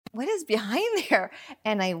what is behind there?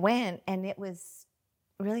 And I went, and it was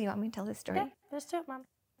really. You want me to tell this story? Yeah, let's do it, Mom.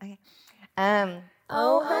 Okay.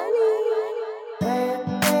 Oh, honey.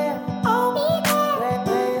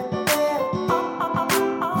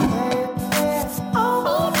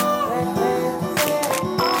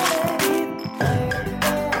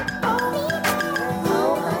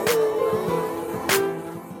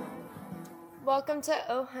 Welcome to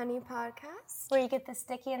Oh Honey Podcast, where you get the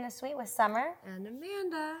sticky and the sweet with Summer and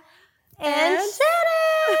Amanda and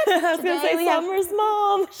Shannon. I was going to say Summer's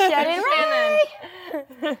mom.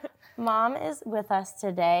 Shannon. Mom is with us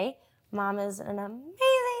today. Mom is an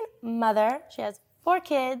amazing mother. She has 4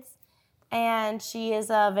 kids, and she is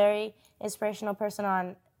a very inspirational person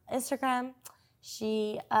on Instagram.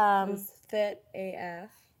 She is fit AF.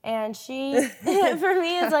 And she, for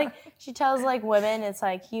me, it's like, she tells, like, women, it's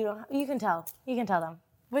like, you can tell them.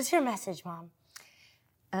 What's your message, Mom?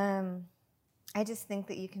 I just think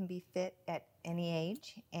that you can be fit at any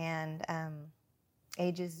age, and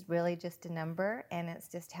age is really just a number, and it's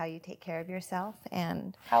just how you take care of yourself.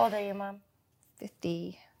 And how old are you, Mom?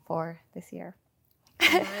 54 this year.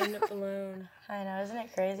 Mind blown. I know, isn't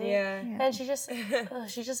it crazy? Yeah. And she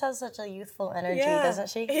just has such a youthful energy, doesn't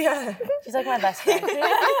she? Yeah. She's like my best friend.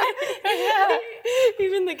 Yeah.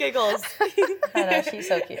 Even the giggles. I know, she's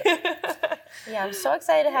so cute. Yeah, I'm so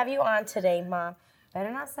excited to have you on today, Mom.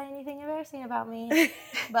 Better not say anything embarrassing about me.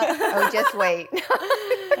 But oh, just wait.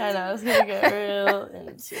 I know, it's gonna get real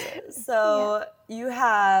into it. So you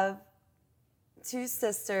have 2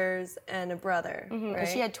 sisters and a brother, right? And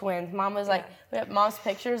she had twins. Mom was like, we have Mom's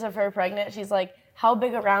pictures of her pregnant. She's like, how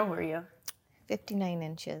big around were you? 59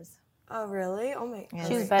 inches. Oh, really? Oh, my gosh.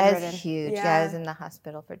 She was bedridden. That's huge. Yeah. Yeah, I was in the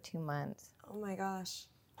hospital for 2 months. Oh, my gosh.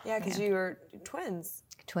 Yeah, because you were twins.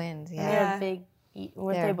 Twins, They yeah. were big.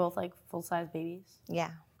 Weren't they both like full-size babies? Yeah.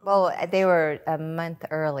 Well, they were a month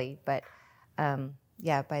early, but then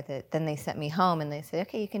they sent me home and they said,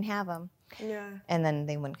 okay, you can have them. Yeah. And then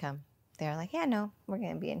they wouldn't come. They were like, yeah, no, we're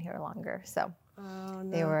going to be in here longer. So Oh,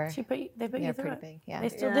 no. they were They put you through pretty it. big. Yeah. They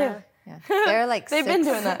still Yeah. do. Yeah. They're like They've 6, been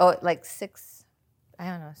doing that. Oh, like 6, I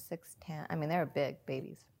don't know, 6'10". I mean, they were big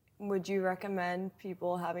babies. Would you recommend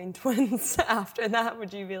people having twins after that?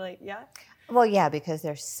 Would you be like, yeah? Well, yeah, because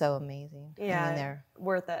they're so amazing. Yeah. I mean, they're,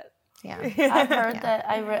 Worth it. yeah. I've heard that,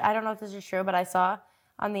 I don't know if this is true, but I saw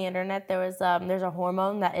on the internet there's a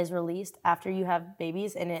hormone that is released after you have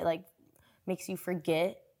babies, and it like makes you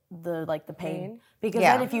forget the pain. Because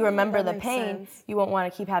then if you remember the makes pain, sense. you won't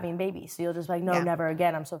want to keep having babies. So you'll just be like, no, Yeah. never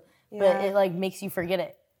again. But Yeah. it like makes you forget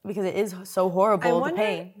it because it is so horrible, the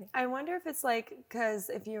pain. I wonder if it's like, because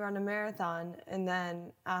if you run a marathon and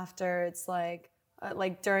then after it's like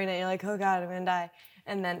during it, you're like, oh God, I'm going to die.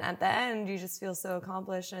 And then at the end, you just feel so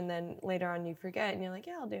accomplished. And then later on you forget and you're like,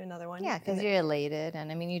 yeah, I'll do another one. Yeah, because you're elated.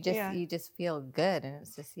 And I mean, you just feel good. And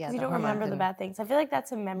it's just, You don't remember the bad things. I feel like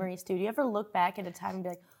that's in memories too. Do you ever look back at a time and be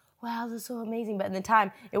like, wow, this is so amazing. But in the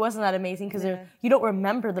time, it wasn't that amazing because you don't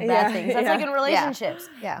remember the bad things. That's like in relationships.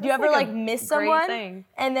 Yeah. Do you ever like miss someone thing.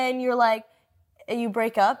 and then you're like, you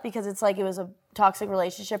break up because it's like it was a toxic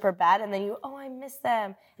relationship or bad, and then I miss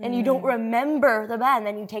them. And you don't remember the bad, and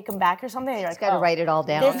then you take them back or something, and you're like, Got to write it all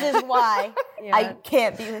down. this is why I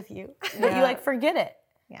can't be with you. But you like forget it.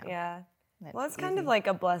 Yeah. That's Well, it's kind easy. of like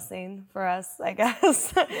a blessing for us, I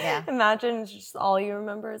guess. Yeah. Imagine just all you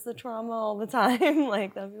remember is the trauma all the time.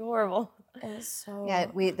 Like, that'd be horrible. It's so Yeah,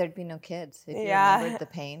 there'd be no kids if you Yeah. remembered the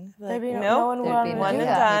pain. there'd be Nope. no one There'd would be do one no, and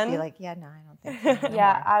that. yeah, done. They'd be like, yeah, no, I don't think so. No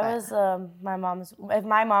Yeah, more. I But- was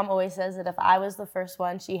my mom always says that if I was the first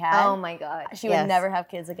one she had, Oh my God. she would never have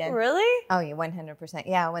kids again. Really? Oh, yeah, 100%.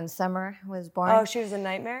 Yeah, when Sommer was born. Oh, she was a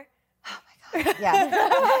nightmare? Yeah.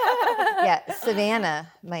 Yeah,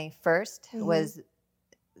 Savannah, my first, was,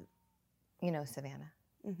 Savannah.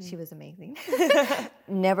 She was amazing.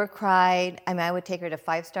 Never cried. I mean, I would take her to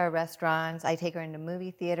 5-star restaurants. I'd take her into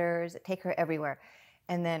movie theaters, take her everywhere.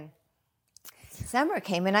 And then Summer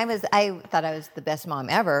came, and I thought I was the best mom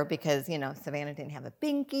ever because, Savannah didn't have a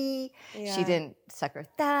binky. Yeah. She didn't suck her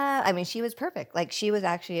thumb. I mean, she was perfect. Like, she was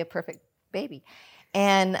actually a perfect baby.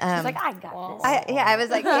 And She's like, I got this. I was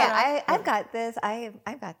like, yeah, I've got this.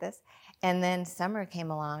 I've got this. And then Summer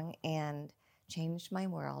came along and changed my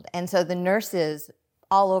world. And so the nurses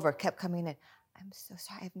all over kept coming in. I'm so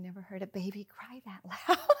sorry. I've never heard a baby cry that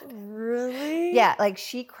loud. Really? Yeah, like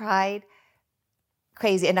she cried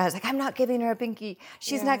crazy. And I was like, I'm not giving her a binky.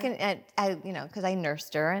 She's not going to, because I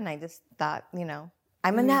nursed her and I just thought,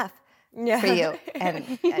 I'm enough for you.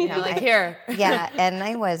 And You're like, here. Yeah, and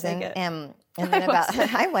I wasn't. Take it. And then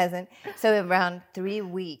I wasn't. So around 3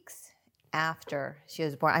 weeks after she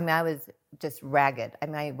was born, I mean, I was just ragged. I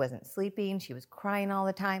mean, I wasn't sleeping. She was crying all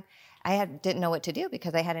the time. Didn't know what to do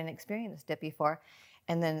because I hadn't experienced it before.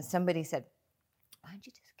 And then somebody said, why don't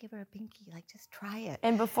you just give her a binky? Like, just try it.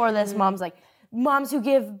 And before this, moms who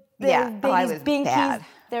give babies binkies, bad.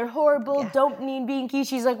 they're horrible. Don't need binkies.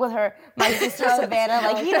 She's like with my sister Savannah,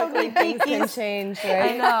 like you don't need Things can binkies. change,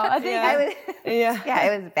 right? I know. I think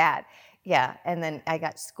It was bad. Yeah, and then I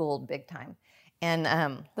got schooled big time. And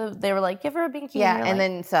they were like, give her a binky. yeah, and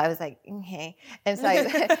then so I was like, okay. And so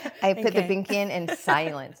I put the binky in and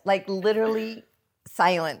silence, like literally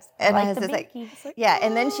silence. And I was just like, yeah.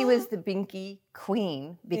 And then she was the binky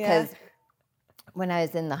queen because when I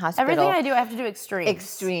was in the hospital. Everything I do, I have to do extreme.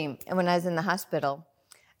 Extreme. And when I was in the hospital,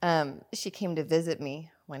 she came to visit me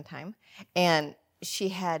one time, and she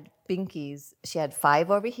had binkies. She had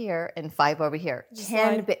 5 over here and 5 over here.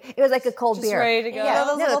 10. It was like a cold Just beer. ready to go. Yeah,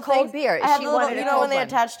 Those no, little a cold things. beer. I had She the wanted little, a when cold they one.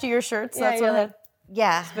 attach to your shirts. Yeah, That's you're what like,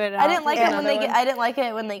 Yeah. spit it I out, didn't like take it when another one. I didn't like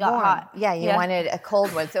it when they got hot. Yeah, you wanted a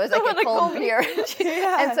cold one. So it was like a cold beer.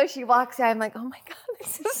 And so she walks out. I'm like, oh my God,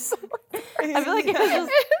 this is so I feel like it was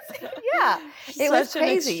just, yeah. It was Such an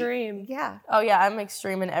crazy. extreme. Yeah. oh yeah, I'm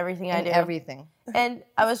extreme in everything I And do. everything. And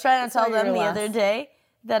I was trying to tell why them you're the last. other day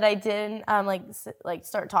that I didn't like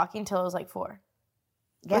start talking till I was like 4.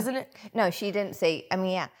 Yeah. Wasn't it? No, she didn't say, I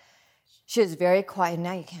mean, yeah. She was very quiet.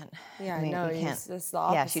 Now you can't. Yeah, I mean, no, you can't. it's the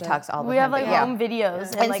Yeah, she opposite. talks all the We time. have like but yeah. home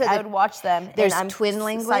videos, and And like so I would watch them. there's and I'm twin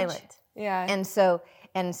language. silent. Yeah.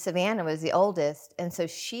 And Savannah was the oldest, and so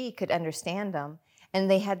she could understand them. And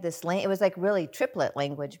they had this it was like really triplet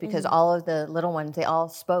language because all of the little ones, they all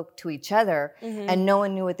spoke to each other, and no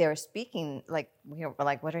one knew what they were speaking. Like we were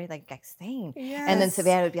like, what are you like saying? And then Yes.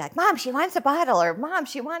 Savannah would be like, Mom, she wants a bottle, or Mom,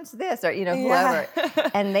 she wants this, or whoever.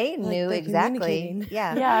 And they knew they're exactly. communicating.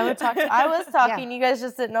 Yeah. Yeah, I would talk. I was talking. You guys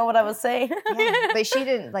just didn't know what I was saying. Yeah. But she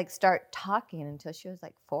didn't like start talking until she was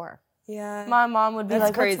like 4. Yeah. My mom would be That's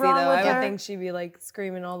like, crazy "What's wrong though. with I would her?" think she'd be like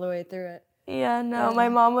screaming all the way through it. Yeah, no. My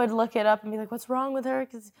mom would look it up and be like, "What's wrong with her?"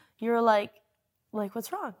 Because you're like,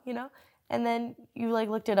 what's wrong? And then you like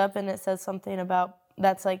looked it up and it says something about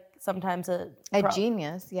that's like sometimes a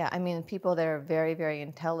genius. Yeah. I mean, people that are very, very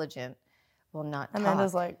intelligent will not talk.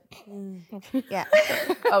 Amanda's like, yeah.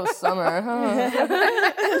 "Oh, Sommer."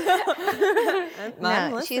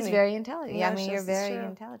 No, she's very intelligent. Yeah, I mean, you're she's very true.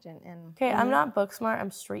 intelligent, and Okay, I'm not book smart.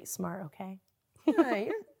 I'm street smart. Okay. Right.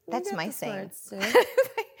 that's my saying.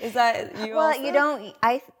 Is that you? Well, also? you don't.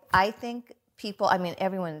 I think people. I mean,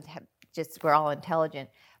 everyone we're all intelligent,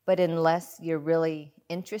 but unless you're really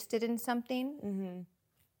interested in something,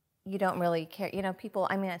 you don't really care. People.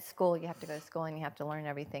 I mean, at school, you have to go to school and you have to learn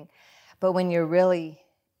everything, but when you're really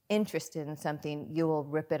interested in something, you will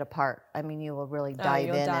rip it apart. I mean, you will really dive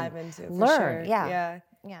in dive and into it for learn. sure. Yeah,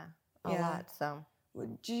 Yeah. a lot. So.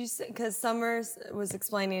 Did you say, because Summer was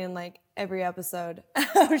explaining in like every episode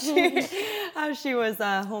how she was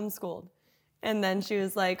homeschooled, and then she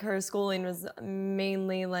was like her schooling was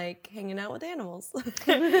mainly like hanging out with animals.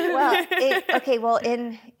 Well,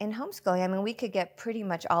 in homeschooling, I mean, we could get pretty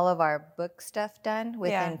much all of our book stuff done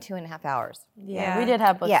within 2.5 hours. Yeah, we did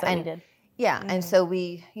have books that we did. Yeah, and so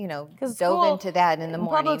we, dove school- into that in the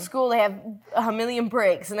morning. Public school, they have a million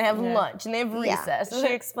breaks, and they have lunch, and they have recess. She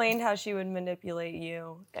explained how she would manipulate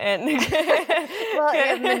you, and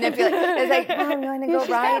Well, manipulate. It's like, Mom, you want to go She's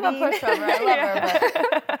kind of a riding? pushover. I love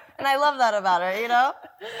her, but, and I love that about her.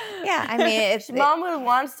 Yeah, I mean, it's Mom would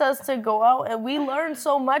wants us to go out, and we learned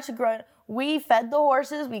so much. We fed the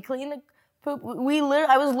horses, we cleaned the poop.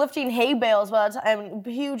 I was lifting hay bales by the time,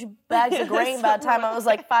 huge bags of grain by the time I was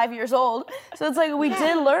like 5 years old. So it's like we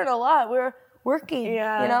did learn a lot. We were working,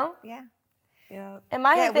 Yeah. yeah. And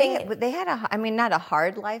my thing, they had not a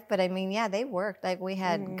hard life, but I mean, yeah, they worked. Like we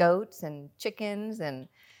had goats and chickens and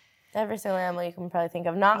every single animal you can probably think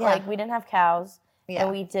of. Not like we didn't have cows, and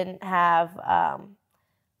we didn't have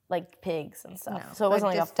like pigs and stuff. No, So it but wasn't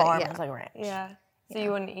like a just, farm. yeah. It was like a ranch. Yeah. So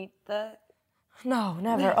you wouldn't eat the. No,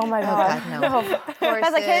 never. Oh my God. God, no.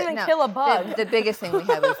 Guys, I can't even kill a bug. The biggest thing we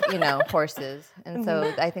had was, horses. And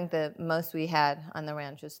so I think the most we had on the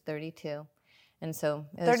ranch was 32. And so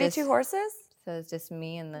it was 32 horses? So it's just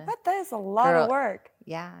me and the What? That is a lot girl. of work.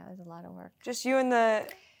 Yeah, it was a lot of work. Just you and the.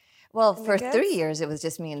 Well, for kids? 3 years it was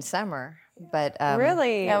just me and Summer. But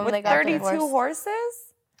Really? Yeah, when With they got 32 divorced.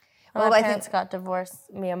 horses? When Well, I my parents got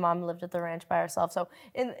divorced, me and Mom lived at the ranch by ourselves. So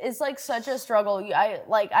it's like such a struggle.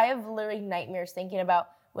 I have literally nightmares thinking about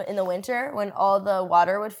in the winter when all the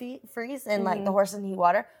water would freeze and like the horses need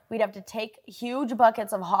water. We'd have to take huge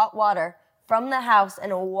buckets of hot water from the house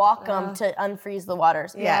and walk them to unfreeze the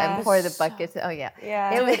waters. Yeah, and pour the buckets. Oh, yeah.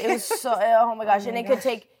 Yeah. It was so, oh my gosh. And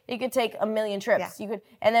it it could take a million trips. You could,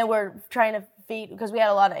 and then we're trying to feed, because we had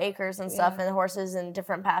a lot of acres and stuff, and horses in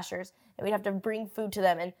different pastures, and we'd have to bring food to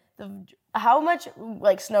them. And how much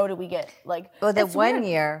like snow did we get? Like, well, the one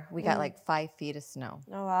year we got like 5 feet of snow.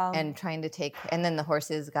 Oh wow! And trying to take, and then the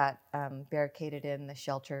horses got barricaded in the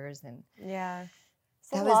shelters, and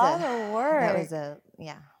it's a lot of work. That was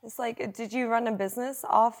It's like, did you run a business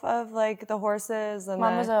off of like the horses? And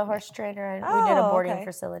Mom was a horse trainer, and we did a boarding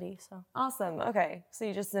facility. So awesome. Okay, so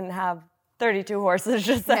you just didn't have 32 horses,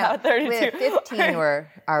 just have 32. We had 15 were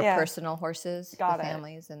our personal horses, got the it.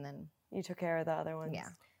 families, and then You took care of the other ones. Yeah.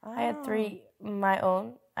 Oh. I had 3, my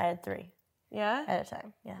own. I had 3 Yeah. at a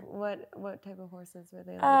time. Yeah. What type of horses were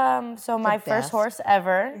they like? So my first best. horse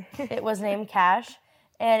ever, it was named Cash,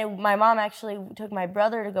 and my mom actually took my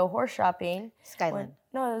brother to go horse shopping. Skyland.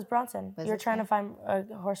 No, it was Bronson. Was You were it trying to find a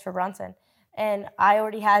horse for Bronson, and I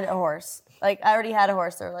already had a horse. Like I already had a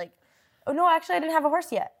horse. They're like, oh no, actually I didn't have a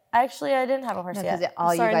horse yet. I didn't have a horse yet. Because all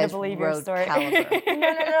you starting to guys believe your rode story. Caliber.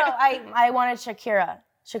 No. I wanted Shakara.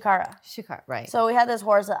 Shikar, right. So we had this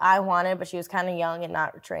horse that I wanted, but she was kind of young and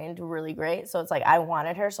not trained really great. So it's like I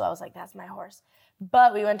wanted her, so I was like, that's my horse.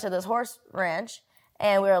 But we went to this horse ranch,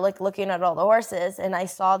 and we were like looking at all the horses, and I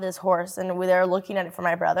saw this horse, and we were looking at it for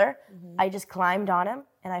my brother. I just climbed on him,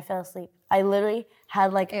 and I fell asleep. I literally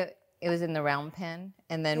had like... It was in the round pen,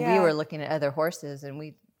 and then we were looking at other horses, and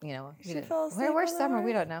we didn't, fell asleep where's on the Summer? horse?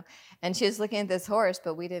 We don't know. And she was looking at this horse,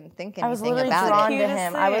 but we didn't think anything I was literally about drawn it. to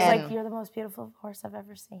him. I was And- like, you're the most beautiful horse I've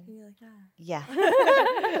ever seen. You're like, ah. Yeah.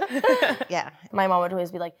 Yeah. My mom would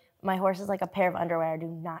always be like, my horse is like a pair of underwear. Do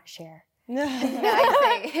not share. No,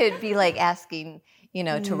 I'd say it'd be like asking,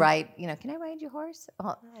 to ride, can I ride your horse?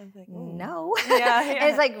 Well, no. Yeah. And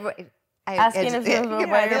it's like, Asking if you wear your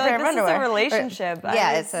pair of This is a underwear. relationship.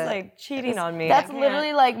 Yeah, it's it's like cheating on me. That's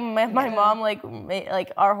literally like my mom, like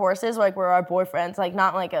our horses, like were our boyfriends, like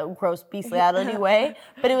not like a gross bestiality way,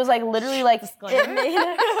 but it was like literally like it made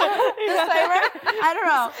disclaimer. I don't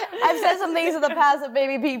know. I've said some things in the past that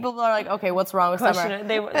maybe people are like, okay, what's wrong with Summer?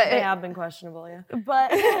 They have been questionable, yeah.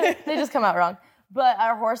 But they just come out wrong. But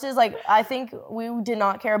our horses, like I think we did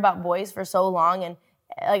not care about boys for so long, and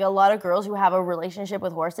like a lot of girls who have a relationship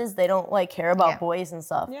with horses, they don't like care about boys and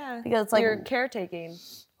stuff. Yeah. Because it's like you're caretaking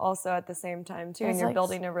also at the same time too, and you're like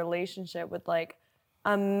building a relationship with like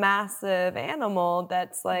a massive animal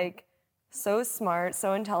that's like so smart,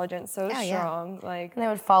 so intelligent, so strong. Like and they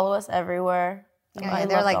would follow us everywhere. Yeah,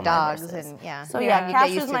 they're loved like all my dogs, horses. and yeah. So You Cash get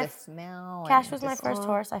was used to my the smell. Cash and was my just- first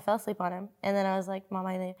horse. I fell asleep on him, and then I was like, "Mom,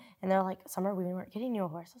 and they're like, Summer, we weren't getting you a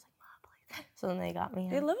horse." I was like, "Mom, please." So then they got me.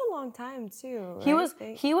 they live a long time too. He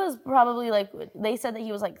right? he was probably like, they said that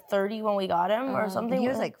he was like 30 when we got him or something. He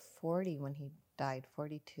was like 40 when he died,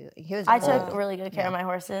 42. He was I old. took really good care of my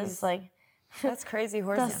horses. Like That's crazy.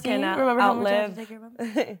 Horses Dusty, can remember how much I had to outlive take care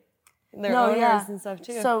of him? their owners and stuff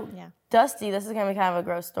too. So Dusty, this is gonna be kind of a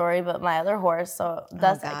gross story, but my other horse, so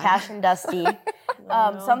Dusty, God. Cash and Dusty,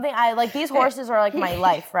 something I like. These horses are like my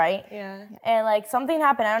life, right? yeah. And like something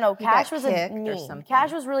happened. I don't know. Cash got was kicked or mean. something.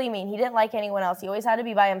 Cash was really mean. He didn't like anyone else. He always had to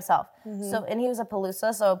be by himself. So and he was a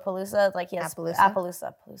Palooza. So Palooza, like he has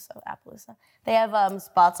Appaloosa. They have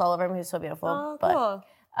spots all over him. He was so beautiful. Oh, but,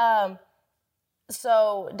 cool.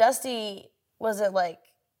 So Dusty wasn't like,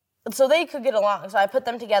 so they could get along. So I put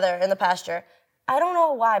them together in the pasture. I don't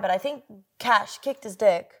know why, but I think Cash kicked his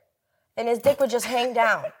dick, and his dick would just hang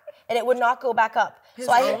down, and it would not go back up.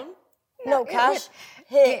 No, Cash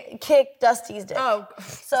kicked Dusty's dick. Oh,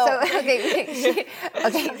 So okay,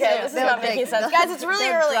 this is not making sense. Guys, it's really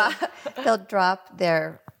early. They'll drop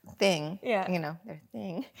their thing, Yeah. their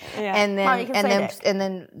thing, Yeah. and Mom, you can say dick.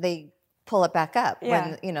 then they pull it back up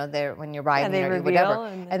Yeah. when you're riding they or reveal whatever,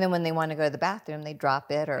 and then when they want to go to the bathroom, they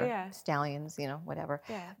drop it or Yeah. stallions, whatever.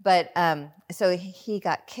 Yeah. But so he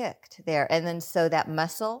got kicked there, and then so that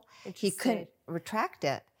muscle he couldn't retract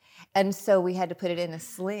it. And so we had to put it in a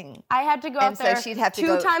sling. I had to go And up so there she'd have to two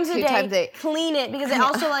go times a 2 day, times a- clean it because it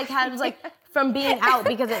also like has like from being out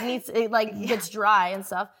because it gets dry and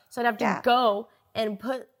stuff. So I'd have to go and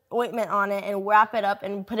put ointment on it and wrap it up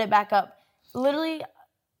and put it back up. Literally,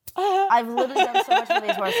 I've literally done so much for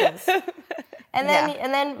these horses. And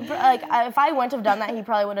then like if I wouldn't have done that, he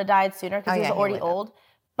probably would have died sooner because he was already old.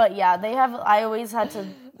 But yeah, I always had to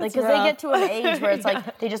like because they get to an age where it's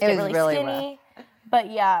like they just get really skinny. But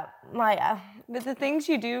yeah, But the things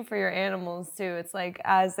you do for your animals too, it's like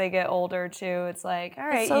as they get older too, it's like, all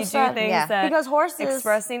right, so you sad. do things that because horses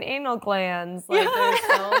expressing anal glands. Like there's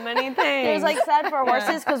so many things. It's like sad for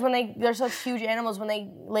horses because when they're such huge animals, when they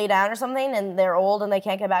lay down or something and they're old and they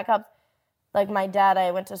can't get back up. Like my dad,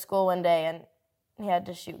 I went to school one day and he had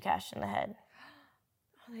to shoot Cash in the head.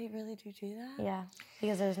 they really do that? Yeah,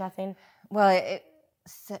 because there's nothing. Well, I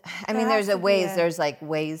mean, has there's to be ways. a- There's like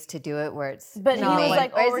ways to do it where it's But he humane. was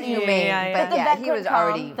like Or it's already humane, yeah, but the yeah, vet he couldn't was come.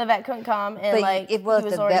 already. The vet couldn't come, and But like if he the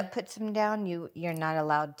was already. vet puts them down, you're not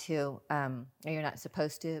allowed to, or you're not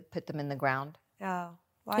supposed to put them in the ground Oh.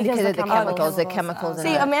 Why? Because because the of the chemicals. chemicals. The chemicals. See,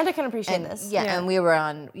 and Amanda can appreciate and, this. yeah, Yeah. and we were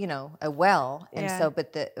on, a well, and Yeah. so,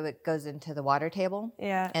 but it goes into the water table,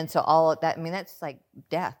 Yeah. and so all of that. I mean, that's like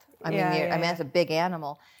death. I mean, Yeah, I mean, yeah, that's a big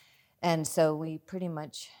animal, and so we pretty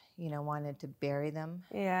much, wanted to bury them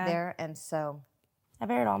Yeah. there, and so. I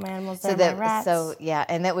buried all my animals So there. My rats. yeah,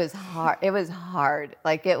 and it was hard. It was hard.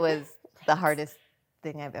 Like it was the hardest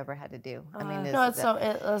thing I've ever had to do. I mean, no,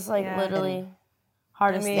 it was like Yeah. literally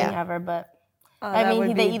hardest I mean- thing Yeah. ever. But that I mean,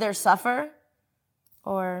 would they be- either suffer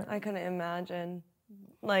or I couldn't imagine,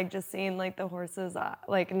 like, just seeing, like, the horses,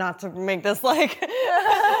 like, not to make this, like,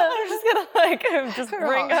 I'm just gonna, like, just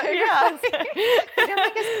bring up, yeah. You're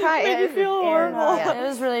make us cry. Make you feel horrible. it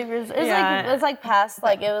was really. It was Yeah. like it's like past.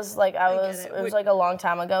 Like it was like I was. it. It was like a long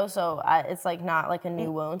time ago. So it's like not like a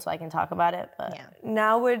new wound. So I can talk about it. But Yeah.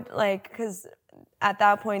 Now would, like, because at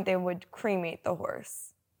that point they would cremate the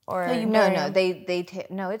horse. Or So you No, bury no, 'em.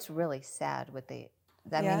 no. It's really sad what they.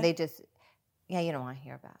 I Yeah? mean, they just. Yeah, you don't want to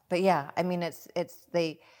hear about. But yeah, I mean, it's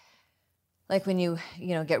they. Like when you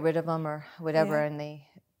get rid of them or whatever, Yeah. and they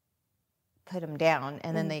put them down,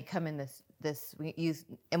 and then they come in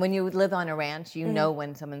and when you live on a ranch, you know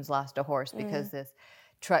when someone's lost a horse because this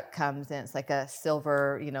truck comes and it's like a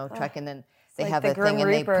silver, truck, and then they like have the a Grim thing and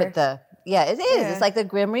Reaper. they put it is. Yeah. It's like the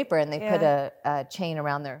Grim Reaper, and they put Yeah. a chain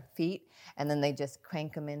around their feet, and then they just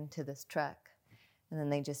crank them into this truck, and then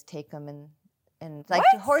they just take them and like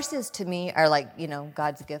horses to me are like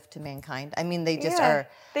God's gift to mankind. I mean, they just Yeah. are.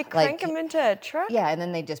 They crank like- them into a truck? Yeah, and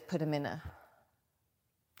then they just put them in a.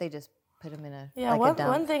 yeah, like a dump.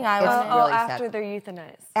 one thing I It's wanted. really after sad. they're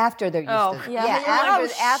euthanized. After they're used Oh. to. Yeah, but you're after,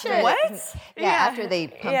 like, oh, after shit. What? Yeah, Yeah. after they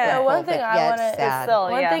pump Yeah. their So one full, thing but I yeah, wanna- it's it's sad. still-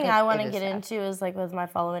 One yeah. thing I want It to is get sad. into is like with my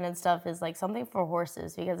following and stuff is like something for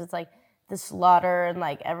horses because it's like the slaughter and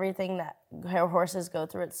like everything that horses go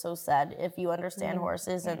through. It's so sad if you understand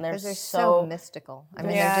horses and they're Because they're so so mystical. I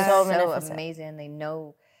mean, Yeah. they're So just so magnificent. amazing.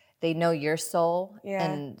 They know your soul. Yeah.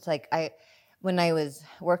 And it's like when I was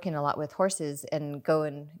working a lot with horses and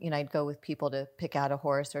I'd go with people to pick out a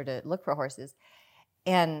horse or to look for horses,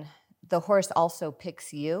 and the horse also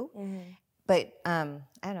picks you. But I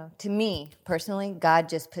don't know. To me personally, God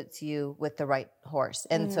just puts you with the right horse.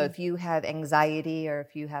 And so if you have anxiety or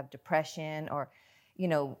if you have depression or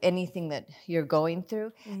anything that you're going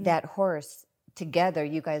through, that horse together,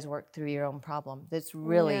 you guys work through your own problem. That's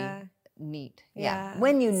really Yeah. neat. Yeah,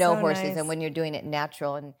 When you know so horses nice. and when you're doing it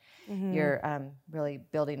natural and you're really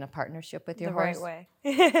building a partnership with your The horse. right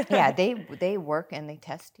way. Yeah, they work and they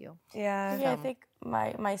test you. Yeah. Yeah, I think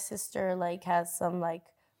my sister like has some like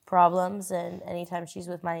problems, and anytime she's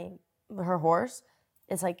with her horse,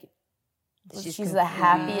 it's like she's the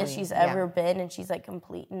happiest completely- she's yeah. ever been, and she's like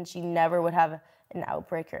complete, and she never would have an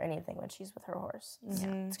outbreak or anything when she's with her horse.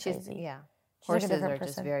 It's crazy. Yeah. She's like a Horses different are just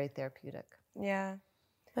person. very therapeutic. Yeah.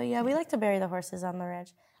 But yeah, we like to bury the horses on the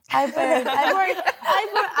ranch. I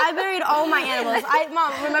buried all my animals.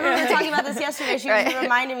 Mom, remember we were talking about this yesterday. She was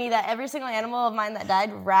reminding me that every single animal of mine that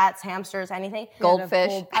died, rats, hamsters, anything,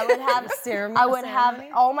 Goldfish. I would have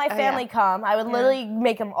ceremony? all my family come. I would literally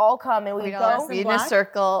make them all come, and we would go. Be in a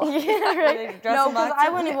circle. No, Dress in because black I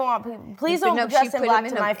wouldn't even want people. Please don't No, dress she in put black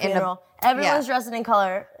them to in a- my in a- funeral. Everyone's dressing in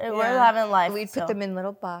color. We're having life. We'd so. put them in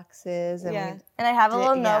little boxes and Yeah. And I have a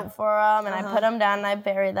little Yeah. note for them, and I put them down, and I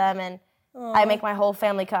bury them, and I make my whole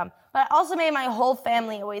family come. But I also made my whole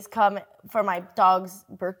family always come for my dog's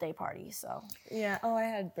birthday party. So Yeah. Oh, I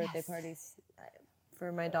had birthday parties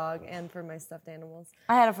for my dog and for my stuffed animals.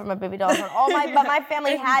 I had it for my baby dolls. And but my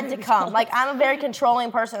family had to come. Like I'm a very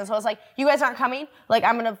controlling person, so it's like you guys aren't coming. Like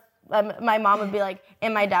I'm gonna. My mom would be like,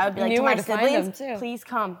 and my dad would be like knew to where my to find siblings, them, too. please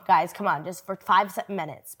come, guys, come on, just for 5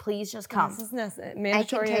 minutes, please just come. This is I can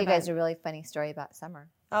mandatory. tell you guys event. a really funny story about Summer.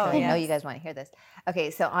 Oh, I know yes. you guys want to hear this. Okay,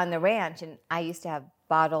 so on the ranch, and I used to have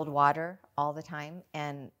bottled water all the time,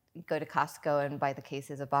 and go to Costco and buy the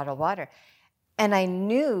cases of bottled water. And I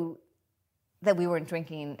knew that we weren't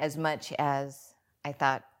drinking as much as I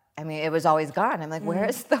thought. I mean, it was always gone. I'm like, where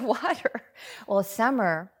is the water? Well,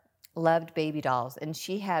 Summer loved baby dolls, and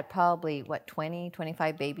she had probably 20,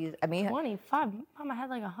 25 babies. I mean, 25. Mama had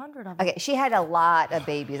like 100 of them. okay, she had a lot of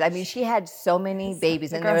babies. I mean, she had so many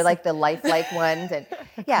babies, and they were like the lifelike ones. And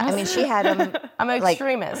yeah, I mean, she had them. I'm an like,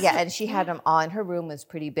 extremist. Yeah, and she had them all. And her room was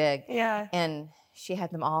pretty big. Yeah. And she had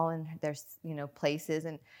them all in their places.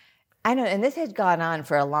 And I know, and this had gone on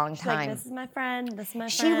for a long She's time. like, this is my friend, this is my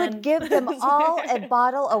friend. She would give them all a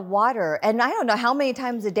bottle of water, and I don't know how many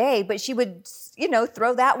times a day, but she would,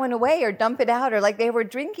 throw that one away or dump it out, or like they were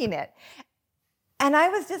drinking it. And I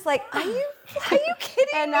was just like, are you kidding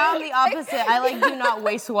me? And now I'm the opposite. I do not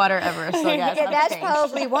waste water ever. So yes, Yeah, that's changed.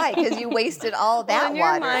 probably why, because you wasted all that in your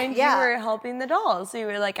water. mind, you were helping the dolls. So you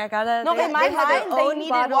were like, I gotta. No, in my they had their mind, they own needed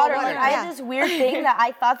bottle water. of water. I Yeah. had this weird thing that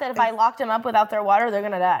I thought that if I locked them up without their water, they're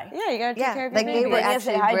gonna die. Yeah, you gotta take care of your like babies. they were They gotta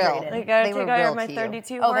stay actually real. hydrated. Like, gotta They take were care real of my to you.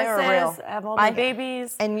 32 Oh, they were real. horses. I have all my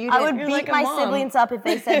babies. And you I would didn't. beat like a my mom. siblings up if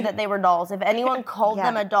they said that they were dolls. If anyone called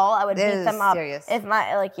them a doll, I would This beat is them up. serious. If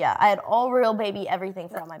I had all real baby everything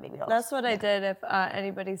for all my baby dolls. That's what I did if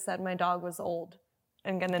anybody said my dog was old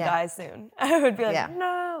and gonna die soon. I would be like,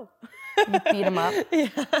 no. Beat them up.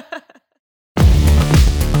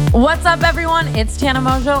 What's up, everyone? It's Tana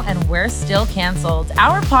Mojo, and we're still canceled.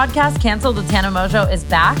 Our podcast, Canceled with Tana Mojo, is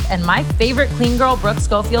back, and my favorite clean girl, Brooke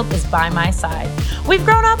Schofield, is by my side. We've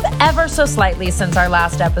grown up ever so slightly since our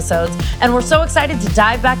last episodes, and we're so excited to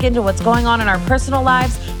dive back into what's going on in our personal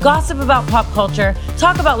lives, gossip about pop culture,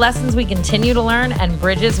 talk about lessons we continue to learn, and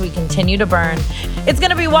bridges we continue to burn. It's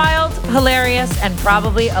going to be wild, hilarious, and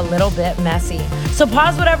probably a little bit messy. So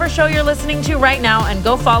pause whatever show you're listening to right now and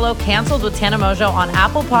go follow Canceled with Tana Mojo on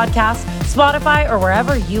Apple Podcasts, Spotify, or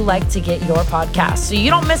wherever you like to get your podcasts, so you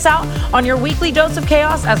don't miss out on your weekly dose of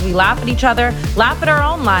chaos as we laugh at each other, laugh at our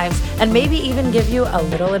own lives, and maybe even give you a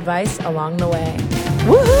little advice along the way.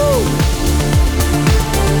 Woohoo!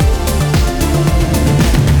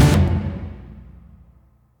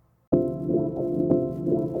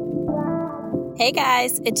 Hey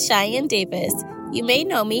guys, it's Cheyenne Davis. You may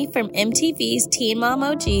know me from MTV's Teen Mom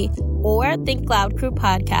OG or Think Loud Crew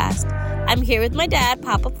podcast. I'm here with my dad,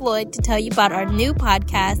 Papa Floyd, to tell you about our new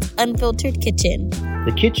podcast, Unfiltered Kitchen.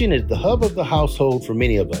 The kitchen is the hub of the household for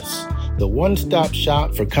many of us. The one-stop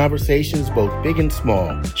shop for conversations both big and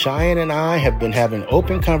small. Cheyenne and I have been having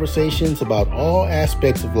open conversations about all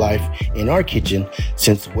aspects of life in our kitchen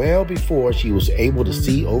since well before she was able to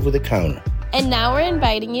see over the counter. And now we're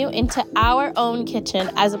inviting you into our own kitchen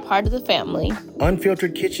as a part of the family.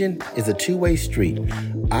 Unfiltered Kitchen is a two-way street.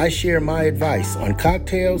 I share my advice on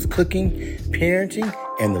cocktails, cooking, parenting,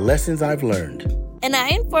 and the lessons I've learned. And I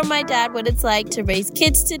inform my dad what it's like to raise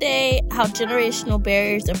kids today, how generational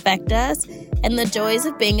barriers affect us, and the joys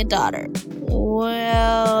of being a daughter.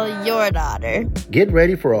 Well, your daughter. Get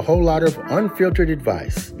ready for a whole lot of unfiltered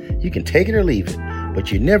advice. You can take it or leave it,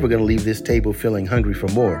 but you're never going to leave this table feeling hungry for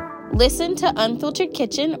more. Listen to Unfiltered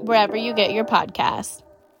Kitchen wherever you get your podcasts.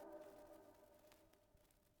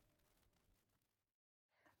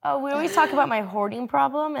 Oh, we always talk about my hoarding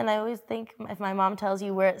problem, and I always think if my mom tells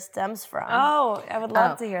you where it stems from. Oh, I would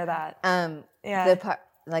love to hear that. Yeah. The part,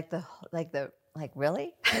 like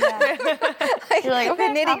really? Yeah. You're like,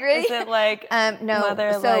 okay, the nitty gritty. Is it like No,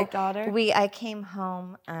 mother, so like daughter? I came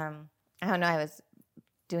home. I don't know. I was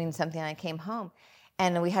doing something. I came home,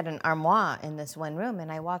 and we had an armoire in this one room.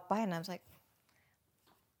 And I walked by, and I was like,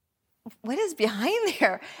 "What is behind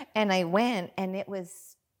there?" And I went, and it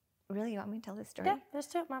was really. You want me to tell this story? Yeah, there's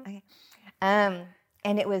two, Mom. Okay.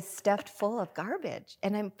 And it was stuffed full of garbage.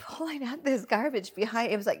 And I'm pulling out this garbage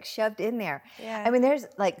behind. It was like shoved in there. Yeah. I mean, there's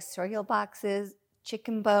like cereal boxes,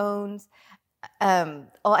 chicken bones.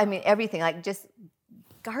 Everything, like just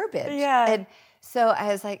garbage. Yeah. And so I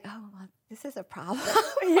was like, oh, well, this is a problem.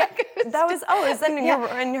 Yeah. That was is that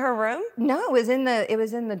in her room? No, it was in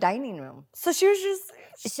the dining room. So she was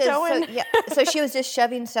just showing. So she was just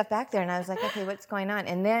shoving stuff back there, and I was like, okay, what's going on?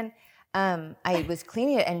 And then I was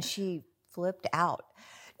cleaning it, and she flipped out.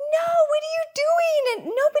 No, what are you doing? And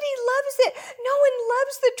nobody loves it. No one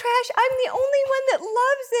loves the trash. I'm the only one that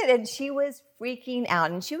loves it. And she was freaking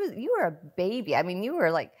out. And you were a baby. I mean, you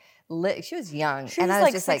were like, she was young. She and was I was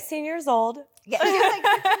like just 16 years old. Yeah, she was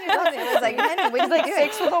like 16 years old. And it was like, honey, what are you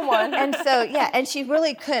doing? 6 with a 1. And so, and she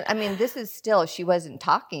really couldn't. I mean, this is still, she wasn't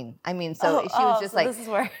talking. I mean, she was just so like, this is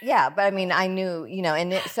where. yeah, but I mean, I knew,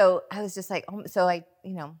 so I was just like, so I,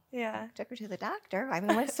 Yeah. took her to the doctor. I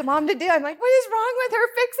mean, what's the mom to do? I'm like, what is wrong with her?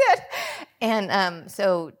 Fix it. And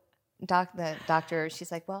so the doctor,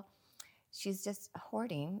 she's like, well, she's just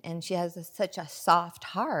hoarding, and she has such a soft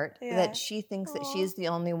heart that she thinks that she's the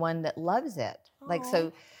only one that loves it. Like,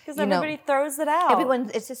 so, Because everybody throws it out.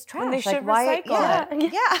 it's just trash. When they like, should why? recycle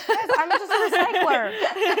it. Yeah. I'm just a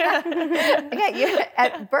recycler. Yeah, you're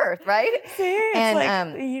at birth, right? See, it's And,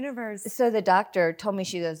 like the universe. So the doctor told me,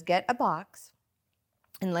 she goes, get a box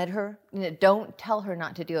and let her, don't tell her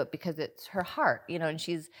not to do it because it's her heart, and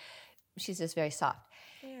she's just very soft.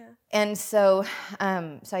 Yeah. And so,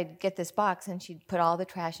 so I'd get this box, and she'd put all the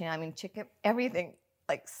trash in. I mean, chicken, everything,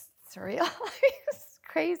 like surreal. It's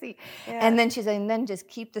crazy. Yeah. And then she's like, and then just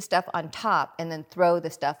keep the stuff on top and then throw the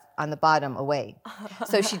stuff on the bottom away.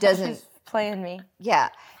 So she doesn't. She's playing me. Yeah.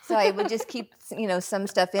 So I would just keep, some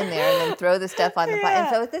stuff in there and then throw the stuff on the bottom. And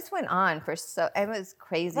so this went on it was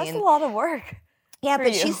crazy. That's a lot of work. Yeah,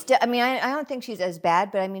 but she's still, I don't think she's as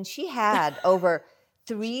bad, but she had over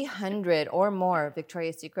 300 or more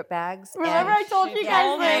Victoria's Secret bags. Remember I told you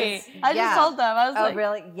guys this? I just told them. I was like, oh,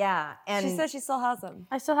 really? Yeah. And she said she still has them.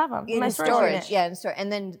 I still have them. In storage. Yeah, in storage.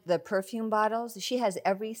 And then the perfume bottles. She has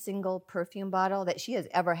every single perfume bottle that she has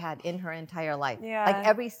ever had in her entire life. Yeah. Like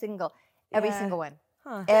every single one.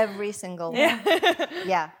 Huh. Every single one.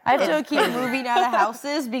 Yeah. I have to keep moving out of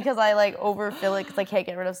houses because I overfill it because I can't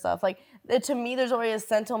get rid of stuff. To me, there's always a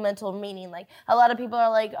sentimental meaning. A lot of people are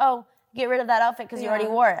like, oh, get rid of that outfit because you already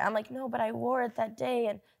wore it. I'm like, no, but I wore it that day,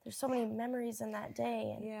 and there's so many memories in that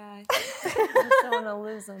day. And I just don't want to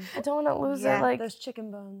lose them. I don't want to lose it. Those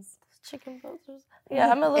chicken bones. Yeah,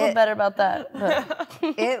 I'm a little better about that. But.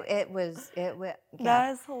 It was.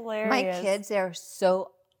 That is hilarious. My kids,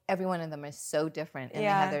 every one of them is so different, and they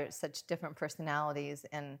have such different personalities.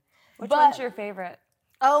 And which one's your favorite?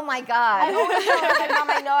 Oh my God! I always tell my mom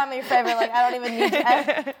I know I'm your favorite. I don't even need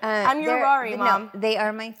to. I'm your Rory, Mom. No, they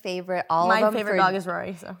are my favorite. All my of them. My favorite dog is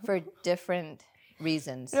Rory. So. For different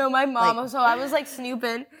reasons. No, my mom. So I was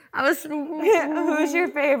snooping. Who's your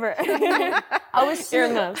favorite? I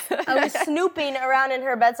was snooping around in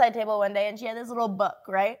her bedside table one day, and she had this little book,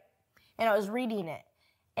 right? And I was reading it.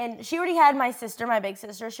 And she already had my sister, my big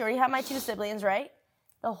sister. She already had my 2 siblings, right?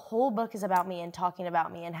 The whole book is about me and talking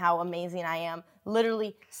about me and how amazing I am.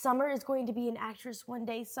 Literally, Sommer is going to be an actress one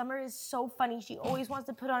day. Sommer is so funny. She always wants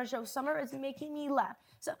to put on a show. Sommer is making me laugh.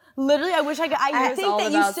 So literally, I wish I could. I think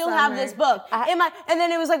that you still have this book. And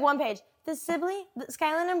then it was one page. The sibling,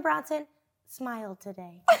 Skylin and Bronson, smiled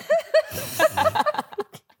today.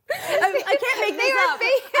 I can't make this up.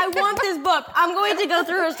 I want this book. I'm going to go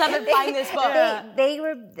through her stuff and find this book.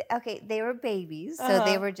 They were babies, so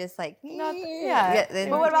they were just like, but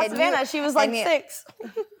what about Savannah? She was 6.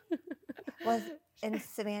 And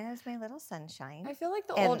Savannah's my little sunshine. I feel like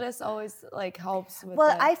the oldest always helps with.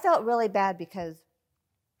 Well, I felt really bad because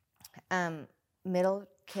middle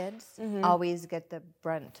kids always get the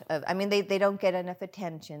brunt of. They don't get enough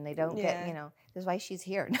attention. They don't get That's why she's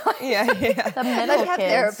here. The middle kids.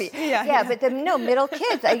 Therapy. But the middle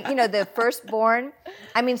kids. The firstborn.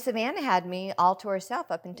 Savannah had me all to herself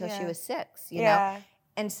up until she was 6. You know,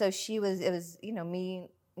 and so she was. It was me.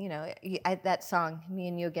 That song, "Me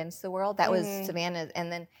and You Against the World." That was Savannah,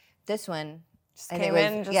 and then this one. Just came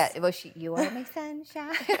in. It was "You Are My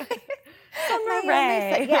Sunshine." Sommer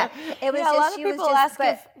Ray. Yeah, it was. A lot of people ask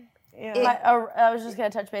if. I was just gonna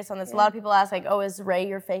touch base on this. A lot of people ask is Ray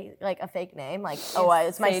your fake, a fake name?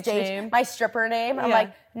 It's my stage name, my stripper name. I'm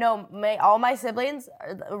like, no, all my siblings,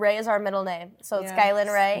 Ray is our middle name. So it's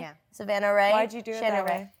Skylin Ray, Savannah Ray, Why'd you do it Shannon that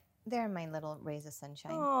way? They're my little rays of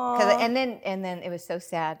sunshine. And then it was so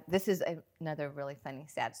sad. This is another really funny,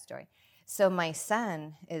 sad story. So my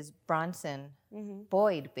son is Bronson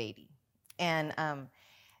Boyd Beatty, and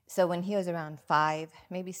so when he was around 5,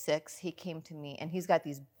 maybe 6, he came to me, and he's got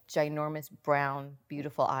these ginormous brown,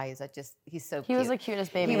 beautiful eyes. He's so cute. He was the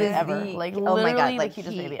cutest baby ever. Oh my God, the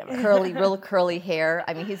cutest baby ever. Real curly hair.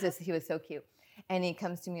 He was so cute. And he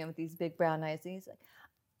comes to me with these big brown eyes, and he's like,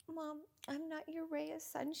 "Mom, I'm not your ray of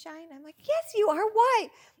sunshine." I'm like, "Yes, you are. Why?"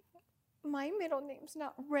 "My middle name's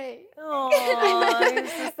not Ray." Oh,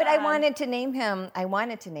 but I wanted to name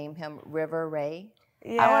him River Ray.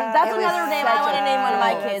 Yeah, that's another name I want to name one of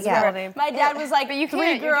my kids. Yeah. My dad was like, but you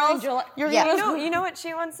 3 girls. You know what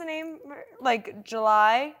she wants to name?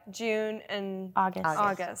 July, June, and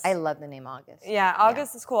August. I love the name August. Yeah,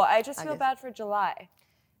 August is cool. I just feel bad for July.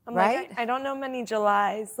 I'm right? I don't know many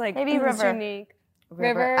Julys. Maybe River. Unique.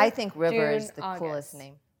 River. I think River June, is the August. coolest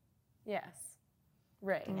name. Yes.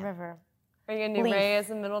 Ray. River. Are you going to do Ray as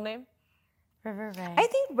a middle name? River Ray. I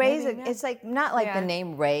think Ray's it's not the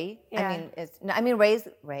name Ray. Yeah. Ray's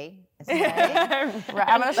Ray. Isn't it Ray?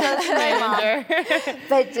 I'm gonna show this to my mom.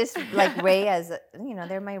 But just Ray as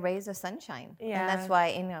they're my rays of sunshine. Yeah. And that's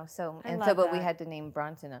why but we had to name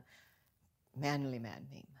Bronson a manly man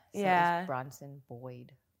name. So it was Bronson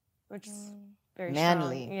Boyd. Which is very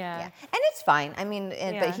manly. Strong. Yeah. And it's fine.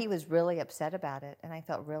 But he was really upset about it, and I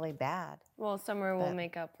felt really bad. Well, Sommer will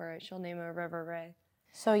make up for it. She'll name her River Ray.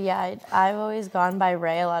 So yeah, I've always gone by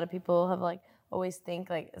Ray. A lot of people have always think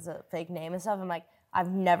it's a fake name and stuff. I'm like,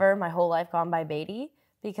 I've never my whole life gone by Beatty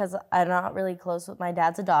because I'm not really close with my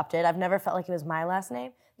dad's adopted. I've never felt like it was my last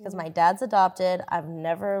name because my dad's adopted. I've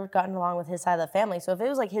never gotten along with his side of the family. So if it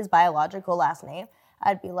was his biological last name,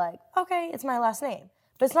 I'd be like, okay, it's my last name.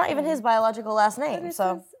 But it's not even his biological last But name, is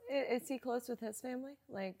so. is he close with his family,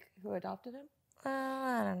 like who adopted him?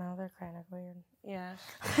 I don't know. They're kind of weird. Yeah.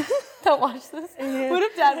 Don't watch this. What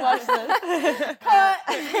if Dad watched this?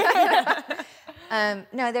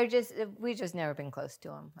 No, we've just never been close to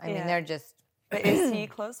them. I mean, they're just. But is he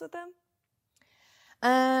close with them?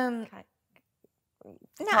 No,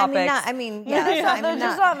 Topics. I mean, yeah. They're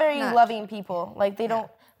just not very loving people. Like they don't.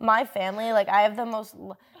 My family, like I have the most.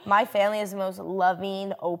 My family is the most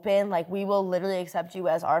loving, open. Like we will literally accept you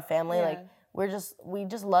as our family. Yeah. Like we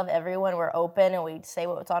just love everyone. We're open and we say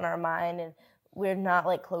what's on our mind, and we're not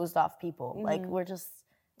like closed off people. Like we're just.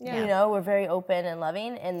 You know, we're very open and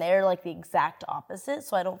loving, and they're like the exact opposite.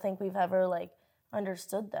 So I don't think we've ever like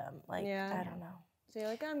understood them. Like I don't know. So you're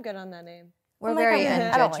like, I'm good on that name. We're very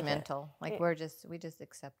I don't like unjudgmental. Like we just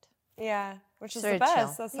accept. Yeah, which is Sort the of chill.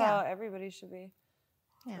 best. That's how everybody should be.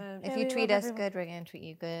 Yeah. If you treat us good, we're gonna treat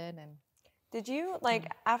you good. And Did you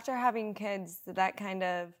like after having kids? Did that kind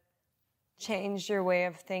of change your way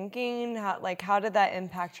of thinking? How did that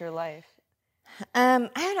impact your life? I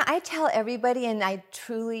don't know. I tell everybody, and I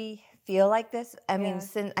truly feel like this. I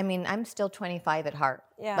mean, I'm still 25 at heart.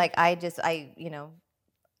 Yeah. Like I Well, you look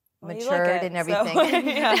matured it, and everything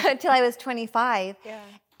so, until I was 25. Yeah.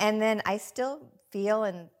 And then I still feel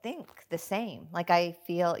and think the same. Like I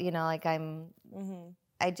feel, like I'm.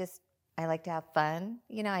 I like to have fun.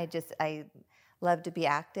 I love to be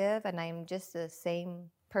active, and I'm just the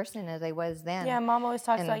same person as I was then. Yeah, Mom always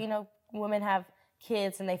talks about women have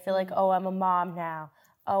kids and they feel like, oh, I'm a mom now.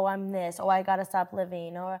 Oh, I'm this. Oh, I gotta stop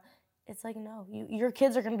living. Or it's like, no, your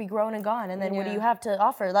kids are gonna be grown and gone, and then what do you have to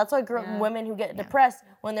offer? That's why women who get depressed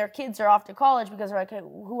when their kids are off to college because they're like, hey,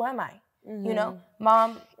 who am I?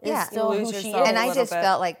 Mom is still who she is. And I just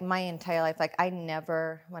felt like my entire life, like I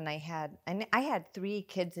never, when I had 3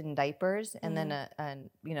 kids in diapers, and then a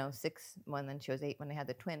 6 one, then she was 8 when I had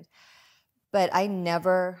the twins. But I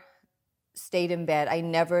never stayed in bed. I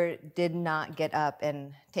never did not get up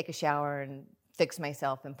and take a shower and fix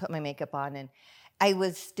myself and put my makeup on. And I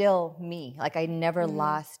was still me. Like I never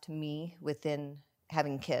lost me within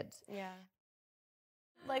having kids. Yeah.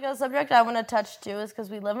 Like a subject I want to touch too is because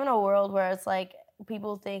we live in a world where it's like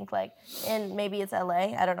people think like, and maybe it's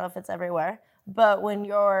LA, I don't know if it's everywhere, but when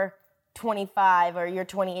you're 25 or you're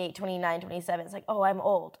 28, 29, 27, it's like, oh, I'm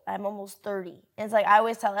old. I'm almost 30. And it's like, I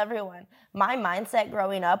always tell everyone, my mindset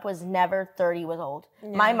growing up was never 30 was old.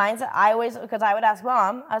 Yeah. My mindset, because I would ask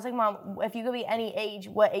Mom, I was like, Mom, if you could be any age,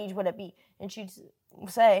 what age would it be? And she'd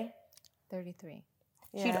say, 33.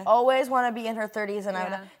 She'd always want to be in her 30s, and I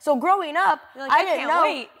would. So growing up, like, I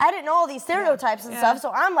didn't know all these stereotypes and stuff.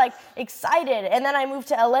 So I'm like excited, and then I moved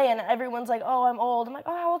to LA, and everyone's like, "Oh, I'm old." I'm like,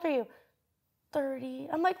 "Oh, how old are you?" 30.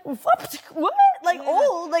 I'm like, what? Like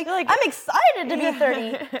old? Like I'm excited to be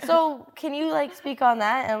 30. So can you like speak on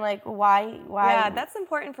that and like why? Yeah, that's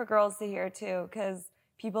important for girls to hear too, because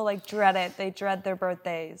people like dread it. They dread their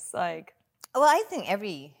birthdays. Like, well, I think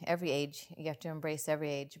every age you have to embrace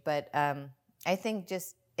every age, but I think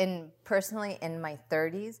just personally in my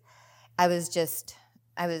 30s, I was,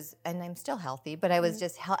 and I'm still healthy, but I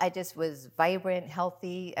was I just was vibrant,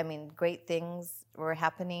 healthy. I mean, great things were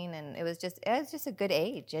happening, and it was just a good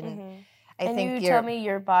age. And I think you tell me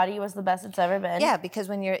your body was the best it's ever been. Yeah, because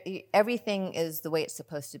when everything is the way it's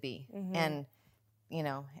supposed to be, and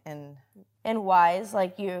and wise,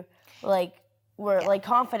 like you, like. We're like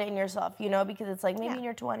confident in yourself, because it's like maybe in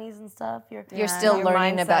your 20s and stuff, you're still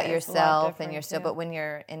learning about yourself, and you're still. But when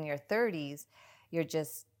you're in your 30s, you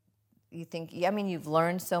think. I mean, you've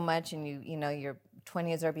learned so much, and your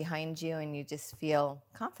 20s are behind you, and you just feel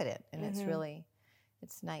confident, and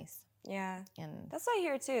it's nice. Yeah, and that's what I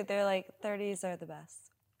hear too. They're like 30s are the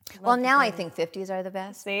best. Well, now I think 50s are the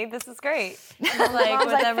best. See, this is great. Like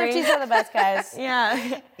 50s are the best, guys.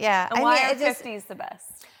 Yeah. And why are 50s the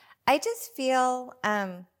best? I just feel,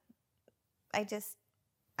 I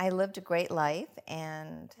lived a great life,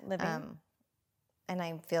 and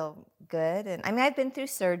I feel good. And I mean, I've been through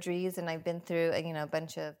surgeries, and I've been through, a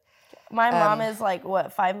bunch of. My mom is like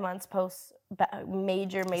 5 months post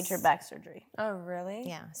major back surgery. Oh, really?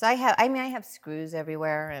 Yeah. So I have screws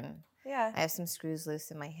everywhere, and I have some screws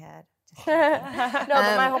loose in my head. No,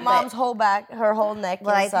 but my mom's whole back, her whole neck.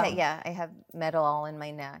 Well, I have metal all in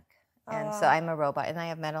my neck. And so I'm a robot, and I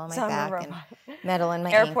have metal in my back and metal in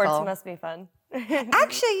my Airports ankle. Must be fun.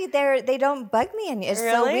 Actually, they don't bug me any. It's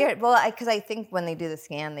really? So weird. Well, because I think when they do the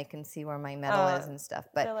scan, they can see where my metal is and stuff.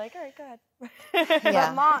 But they're like, all right, go ahead.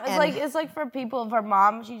 Yeah, Mom, it's like for people. For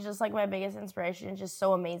Mom, she's just like my biggest inspiration. It's just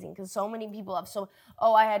so amazing because so many people have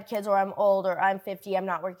I had kids, or I'm old, or I'm 50, I'm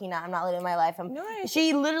not working out, I'm not living my life.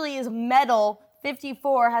 She literally is metal.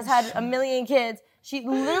 54, has had a million kids, She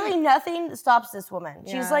literally nothing stops this woman.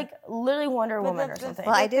 She's Yeah. like literally Wonder Woman or the something.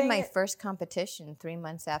 Well, I The did my thing- first competition 3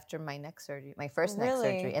 months after my neck surgery, my first neck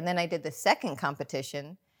Really? surgery. And then I did the second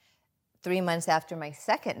competition 3 months after my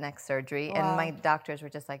second neck surgery. Wow. And my doctors were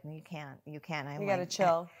just like, no, you can't. I'm You gotta like,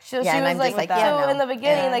 chill. So Yeah, she and was I'm like, just like, so yeah, no. in the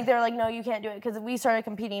beginning, Yeah. like they were like, no, you can't do it, because we started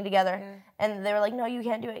competing together, Yeah. and they were like, no, you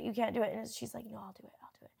can't do it, and she's like, no, I'll do it.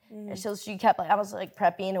 Mm-hmm. And so she kept like, I was like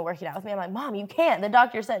prepping and working out with me. I'm like, Mom, you can't. The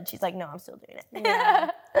doctor said. She's like, no, I'm still doing it. Yeah.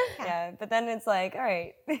 Yeah, but then it's like, all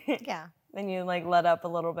right. yeah. Then you like let up a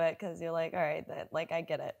little bit because you're like, all right, like I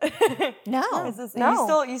get it. No.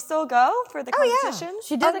 No. You still go for the Oh, yeah. competition?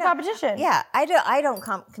 She did the competition. Yeah, I don't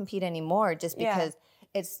compete anymore just Yeah. because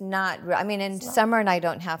it's not. I mean, in summer and I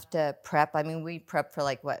don't have to prep. I mean, we prep for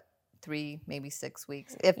like what 3, maybe 6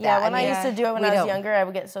 weeks, if Yeah, that. when I mean, used to do it when we I was don't- younger, I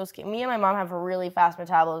would get so scared. Me and my mom have a really fast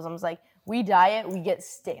metabolism. It's like, we diet, we get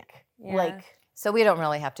sick. Yeah. Like, So we don't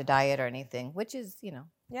really have to diet or anything, which is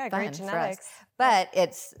Yeah, fun great for us. genetics. But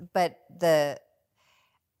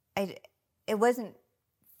it wasn't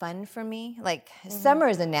fun for me. Like Summer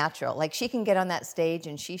is a natural. Like she can get on that stage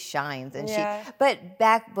and she shines and Yeah. But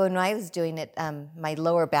back when I was doing it, my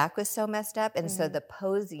lower back was so messed up, and so the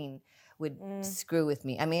posing would screw with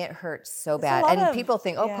me. I mean, it hurts so bad. lot And of- people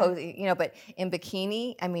think, oh, yeah. posing, but in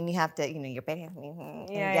bikini, I mean, you have to, your back, and you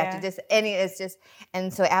Yeah, have yeah. to just,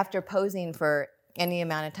 and so after posing for any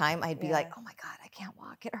amount of time, I'd be like, oh my God, I can't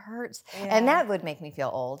walk. It hurts. And Yeah. that would make me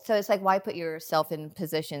feel old. So it's like, why put yourself in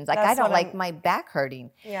positions? Like, I That's don't what like I'm- my back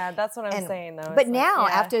hurting. Yeah, that's what I'm And- saying though. But It's like, now,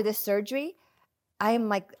 yeah. after this surgery, I'm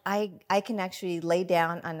like, I can actually lay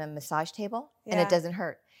down on a massage table and Yeah. it doesn't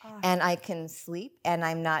hurt. And I can sleep and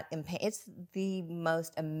I'm not in pain. It's the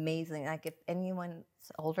most amazing. Like if anyone's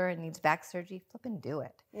older and needs back surgery, flip and do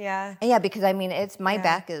it. Yeah. And yeah, because I mean, my Yeah.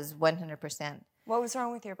 back is 100%. What was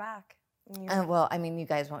wrong with your back? When you- Well, I mean, you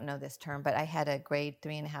guys won't know this term, but I had a grade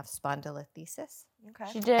 3.5 spondylolisthesis.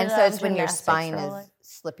 okay. she did. And so it's when your gymnastics spine for a is while.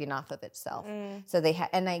 slipping off of itself. Mm. So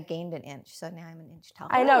and I gained an inch. So now I'm an inch taller.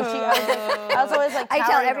 I know. I was always like, I tell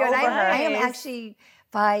towering everyone over her. I am Nice. actually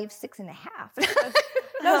 5'6.5".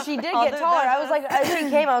 No, she did All get the- taller. I was like, as she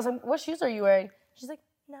came, I was like, what shoes are you wearing? She's like,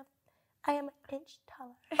 no, I am an inch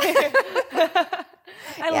taller. I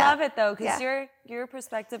Yeah. love it though, because Yeah. your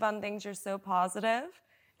perspective on things, you're so positive,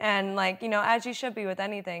 and like as you should be with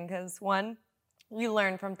anything, because one, you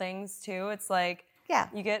learn from things. Two, it's like Yeah.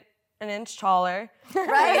 you get an inch taller,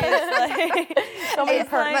 Right. It's like, So many it's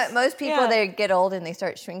perks. like- Most people, yeah. they get old and they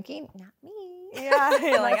start shrinking. Not me. Yeah,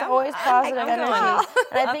 you're like That's always positive I'm energy. going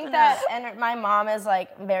And I think that, and my mom is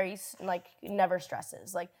like very, like, never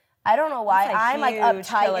stresses. Like, I don't know why. That's a I'm like huge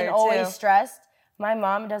uptight killer, and always too. stressed. My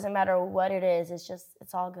mom, doesn't matter what it is,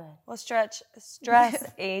 it's all good. Well, stress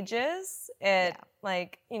ages. It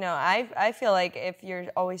like I feel like if you're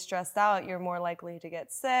always stressed out, you're more likely to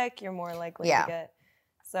get sick. You're more likely Yeah. to get.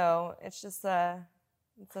 So it's just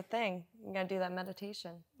it's a thing. You gotta do that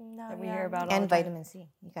meditation No, that we hear about all And the time. vitamin C.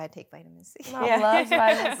 You gotta take vitamin C. Mom Yeah. loves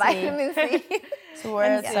vitamin C. Vitamin C. So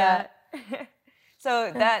where it's at.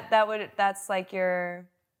 So that's like your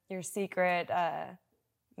secret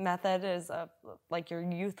method is like your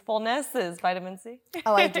youthfulness is vitamin C.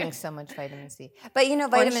 Oh, I drink so much vitamin C. But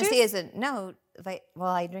vitamin C is well,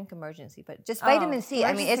 I drink emergency, but just vitamin C.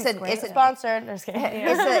 I mean, it's emergency's a Sponsored. Just kidding.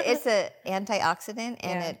 it's a antioxidant,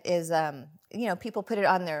 and Yeah. it is people put it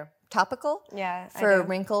on their topical Yeah, I for do.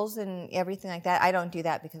 wrinkles and everything like that. I don't do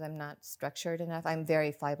that because I'm not structured enough. I'm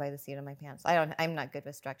very fly by the seat of my pants. I'm not good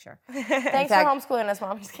with structure. Thanks fact- for homeschooling us,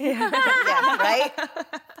 Mom. Just kidding. Yeah, right?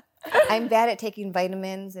 I'm bad at taking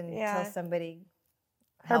vitamins until Yeah. somebody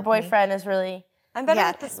Her helped me. boyfriend is really, I'm better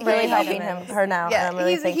Yeah, with the really small helping vitamins. her now. Yeah, and I'm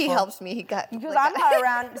really he thankful. helps me. He got Because like, I'm not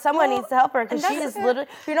around. Someone needs to help her because she is literally.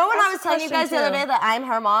 You know when I was That's the telling you guys the other question, day that I'm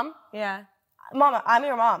her mom? Yeah. Mama, I'm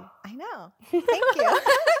your mom. I know. Thank you.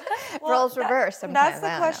 Roles reverse sometimes. That's the I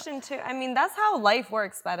don't know. question too. I mean, that's how life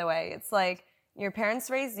works, by the way. It's like your parents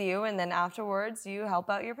raised you, and then afterwards you help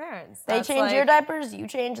out your parents. They That's change like, your diapers, you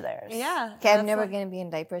change theirs. Yeah. Okay, I'm that's never like- going to be in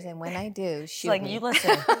diapers, and when I do, It's shoot like me. you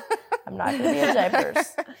listen. I'm not going to be in diapers.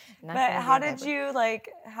 Not But gonna how be in did diapers.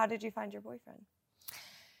 how did you find your boyfriend?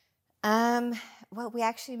 Well, we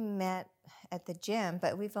actually met at the gym,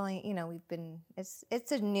 but we've only, we've been.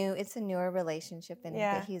 It's a newer relationship, and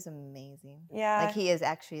Yeah. but he's amazing. Yeah. Like he is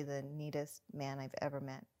actually the neatest man I've ever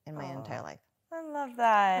met in my entire life. I love I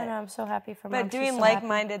that. know, I'm so happy for Mom. But She's doing so happy.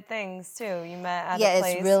 like-minded things too. You met at Yeah, a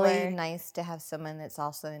place it's really where, nice to have someone that's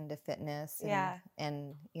also into fitness. And, Yeah.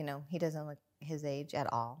 and he doesn't look his age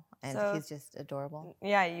at all, and So- he's just adorable.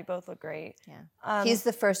 Yeah, you both look great. Yeah, he's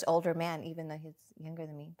the first older man, even though he's younger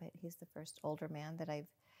than me. But he's the first older man that I've.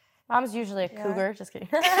 Mom's usually a cougar. Just kidding.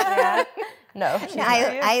 Yeah. No.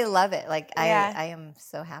 I love it. Like Yeah. I am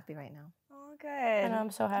so happy right now. Oh, good. And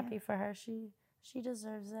I'm so happy for her. She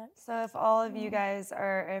deserves it. So if all of you guys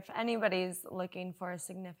are, if anybody's looking for a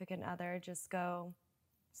significant other, just go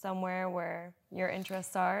somewhere where your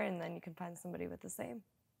interests are, and then you can find somebody with the same.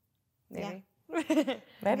 Maybe.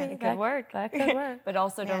 Maybe it could work. That could work. But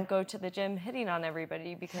also don't go to the gym hitting on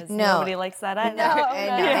everybody because No. nobody likes that either.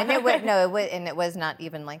 And it was not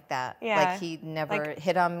even like that. Yeah. Like he never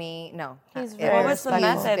hit on me. No. He's It very What was the he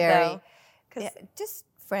method though? yeah, just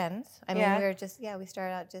friends. I mean, we were just we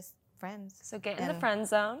started out just friends. So get in the friend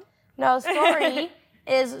zone. No, story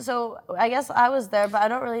is, so I guess I was there, but I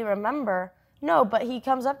don't really remember. No, but he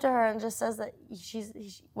comes up to her and just says that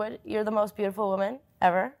you're the most beautiful woman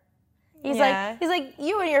ever. He's Yeah. like,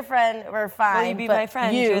 you and your friend were fine. Will you be but my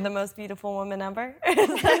friend? You. You're the most beautiful woman ever.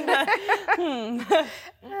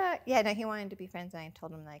 No, he wanted to be friends, and I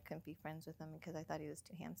told him that I couldn't be friends with him because I thought he was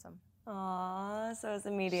too handsome. Aw, so it's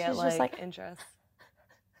immediate She's just like- interest.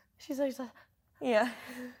 She's like, Yeah.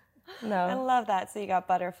 I no. love that. So you got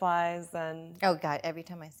butterflies, and Oh God! Every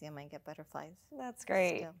time I see him, I get butterflies. that's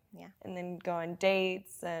great. Still, yeah. And then go on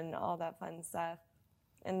dates and all that fun stuff.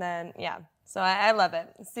 And then, yeah. So I love it.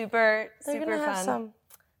 Super, They're super going to fun. have some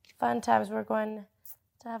fun times. We're going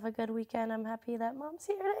to have a good weekend. I'm happy that Mom's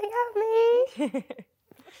here to hang out me.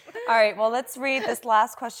 All right, well, let's read this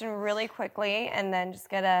last question really quickly and then just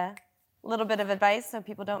get a little bit of advice so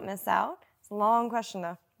people don't miss out. It's a long question,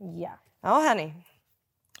 though. Yeah. Oh, honey.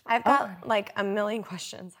 I've got like a million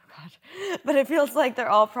questions. Oh, God. But it feels like they're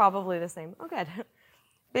all probably the same. Oh, good.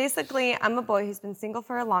 Basically, I'm a boy who's been single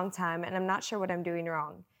for a long time, and I'm not sure what I'm doing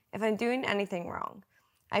wrong. If I'm doing anything wrong.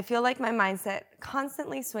 I feel like my mindset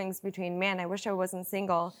constantly swings between, man, I wish I wasn't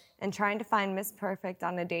single, and trying to find Miss Perfect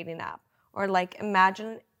on a dating app. Or like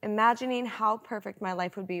imagining how perfect my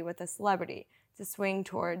life would be with a celebrity, to swing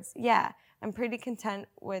towards, yeah, I'm pretty content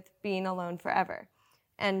with being alone forever.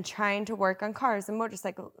 And trying to work on cars and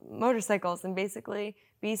motorcycles and basically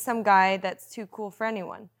be some guy that's too cool for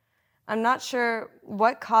anyone. I'm not sure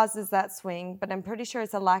what causes that swing, but I'm pretty sure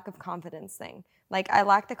it's a lack of confidence thing. Like I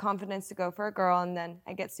lack the confidence to go for a girl, and then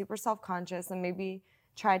I get super self-conscious and maybe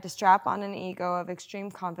try to strap on an ego of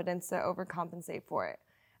extreme confidence to overcompensate for it.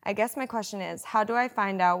 I guess my question is, how do I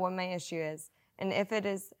find out what my issue is? And if it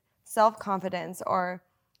is self-confidence or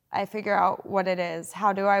I figure out what it is,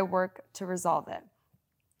 how do I work to resolve it?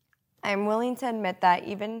 I'm willing to admit that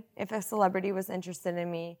even if a celebrity was interested in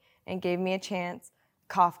me and gave me a chance,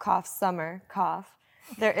 cough, cough, Sommer, cough,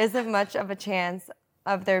 there isn't much of a chance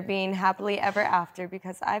of there being happily ever after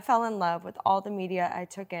because I fell in love with all the media I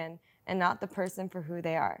took in and not the person for who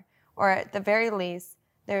they are. Or at the very least,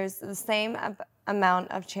 there's the same amount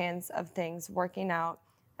of chance of things working out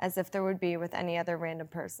as if there would be with any other random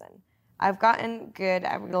person. I've gotten good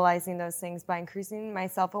at realizing those things by increasing my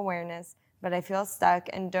self-awareness, but I feel stuck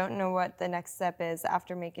and don't know what the next step is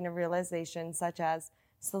after making a realization such as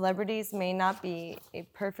celebrities may not be a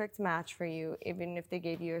perfect match for you even if they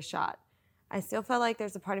gave you a shot. I still feel like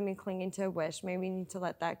there's a part of me clinging to a wish. Maybe I need to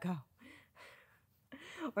let that go.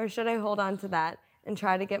 Or should I hold on to that and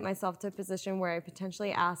try to get myself to a position where I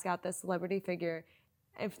potentially ask out the celebrity figure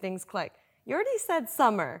if things click? You already said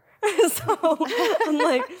Sommer. So I'm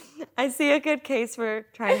like, I see a good case for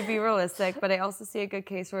trying to be realistic, but I also see a good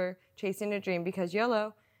case for chasing a dream because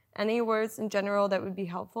YOLO. Any words in general that would be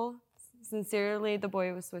helpful? Sincerely, the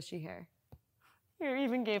boy with swishy hair. He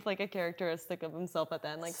even gave like a characteristic of himself at the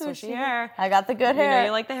end, like swishy hair. I got the good You know, hair.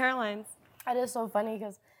 you like the hairlines. That is so funny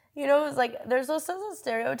because, you know, it's like there's such a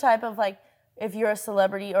stereotype of like if you're a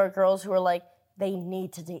celebrity or girls who are like, they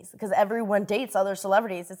need to date because everyone dates other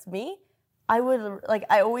celebrities. It's me. I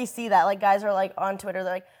always see that. Like guys are like on Twitter,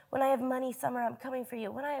 they're like, when I have money, Sommer, I'm coming for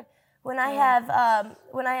you. When I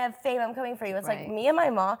have fame, I'm coming for you. It's like me and my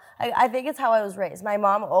mom. I think it's how I was raised. My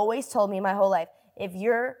mom always told me my whole life, if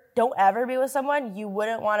don't ever be with someone you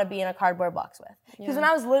wouldn't want to be in a cardboard box with. Because when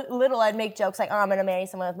I was little, I'd make jokes like, oh, I'm going to marry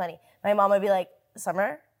someone with money. My mom would be like,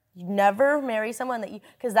 Sommer, you never marry someone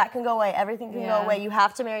because that can go away. Everything can go away. You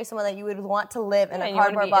have to marry someone that you would want to live in a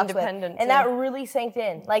cardboard box with. And that really sank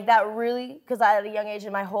in. Like that really, because at a young age,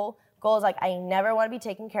 and my whole goal is like, I never want to be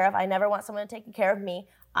taken care of. I never want someone to take care of me.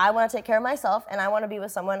 I want to take care of myself, and I want to be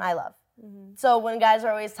with someone I love. Mm-hmm. So when guys are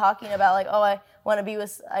always talking about like, oh, I want to be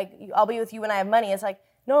with, like, I'll be with you when I have money. It's like,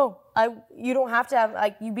 no, you don't have to have,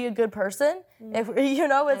 like, you be a good person. If you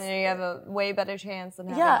know, it's. And you have a way better chance than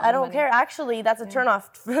having I don't money. care. Actually, that's a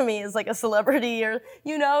turnoff for me. Is like a celebrity or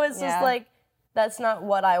it's just like that's not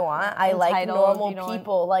what I want. I like normal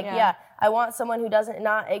people. I want someone who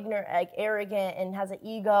not ignorant, like arrogant, and has an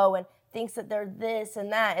ego and thinks that they're this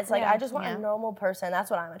and that. It's like, I just want a normal person.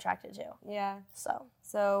 That's what I'm attracted to. Yeah.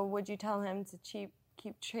 So would you tell him to keep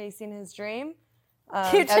chasing his dream?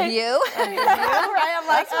 Of you? Right? I'm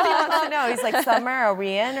like, That's what he wants to know. He's like, Summer, are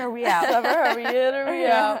we in or are we out? Summer, are we in or are we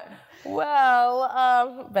out?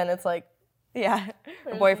 Well, Bennett's like, yeah.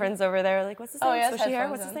 Her boyfriend's over there like, what's his name? yes, Sushi hair?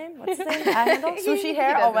 headphones What's his on. name? What's his name? Sushi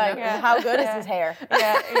hair? Oh my God. How good is his hair?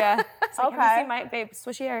 Yeah. It's like, Okay. have you seen my babe?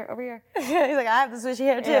 Swishy hair over here. He's like, I have the swishy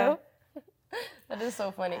hair too. Yeah. That is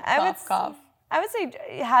so funny. Cough. I would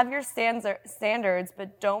say have your standards,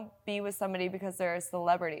 but don't be with somebody because they're a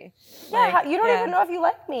celebrity. Yeah, you don't even know if you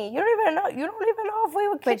like me. You don't even know if we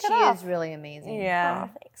would kick But it off. she is really amazing. Yeah.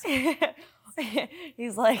 Oh, thanks.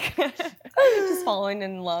 He's like just falling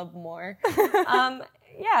in love more.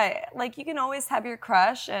 Yeah, like you can always have your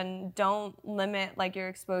crush and don't limit like your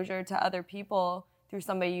exposure to other people through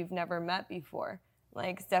somebody you've never met before.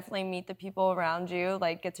 Like definitely meet the people around you,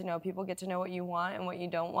 like get to know people, get to know what you want and what you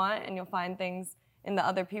don't want, and you'll find things in the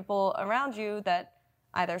other people around you that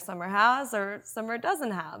either Sommer has or Sommer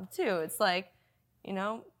doesn't have too. It's like, you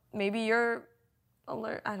know, maybe you're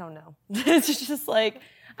alert, I don't know. It's just like,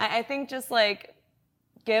 I think just like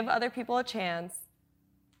give other people a chance,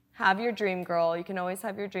 have your dream girl. You can always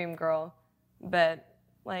have your dream girl, but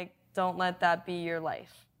like don't let that be your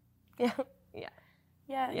life.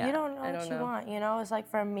 Yeah, you don't know what you want. You know, it's like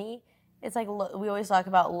for me, it's like we always talk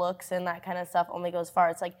about looks and that kind of stuff only goes far.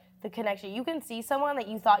 It's like the connection. You can see someone that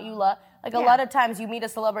you thought you loved. Like a lot of times you meet a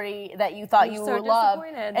celebrity that you thought you so loved,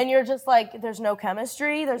 disappointed. and you're just like, there's no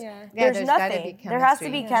chemistry. There's there's gotta nothing. be There has to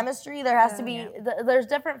chemistry. be chemistry. There has to be. There's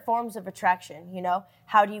different forms of attraction. You know,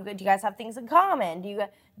 how do you guys have things in common? Do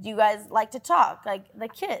you guys like to talk? Like the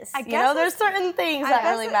kiss. You know, there's certain things that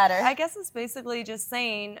really matter. I guess it's basically just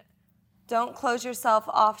saying, don't close yourself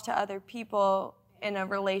off to other people in a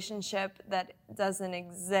relationship that doesn't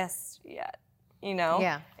exist yet. You know?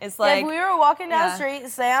 Yeah. It's like if we were walking down the street,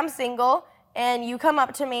 say I'm single, and you come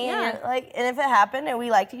up to me and you're like, and if it happened and we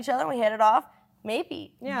liked each other and we hit it off,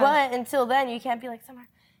 maybe. Yeah. But until then, you can't be like, Summer,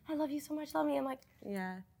 I love you so much, love me. I'm like,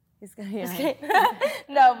 he's gonna,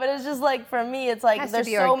 no, but it's just like for me, it's like Has to there's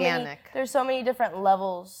be so organic. there's so many different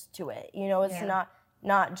levels to it. You know, it's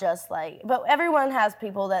not just like, but everyone has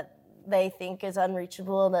people that they think is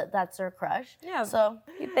unreachable, that's their crush. Yeah. So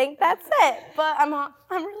you think that's it. But I'm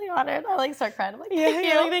really honored. I like start crying. I'm like, thank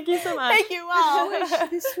you. Thank you so much. Thank you. Wow.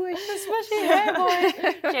 The swishy Hey, boy.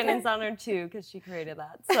 Shannon's honored too because she created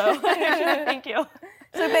that. So thank you.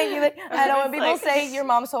 So thank you. I know when people say your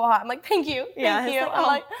mom's so hot, I'm like, thank you. Thank you. Like, I'm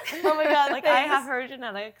like, oh my God. Like thanks. I have her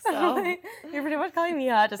genetics. So You're pretty much calling me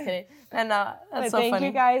hot. Just kidding. And that's so thank funny.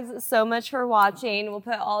 you guys so much for watching. We'll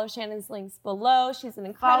put all of Shannon's links below. She's an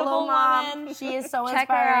incredible Follow Mom. woman. She is so Check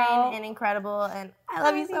her inspiring out. and incredible. And I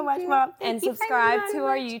love you so much, Mom. And subscribe to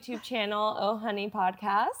our YouTube channel, Oh Honey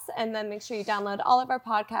Podcast. And then make sure you download all of our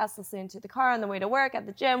podcasts, listen to the car on the way to work, at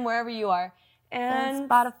the gym, wherever you are. And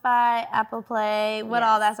Spotify, Apple Play,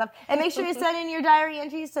 all that stuff. And make sure you send in your diary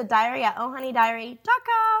entries to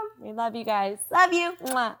diary@ohhoneydiary.com. We love you guys. Love you.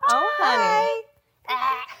 Mwah. Oh, honey.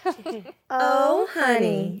 Oh,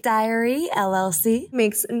 honey. Diary LLC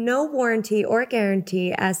makes no warranty or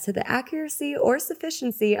guarantee as to the accuracy or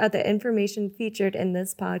sufficiency of the information featured in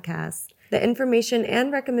this podcast. The information and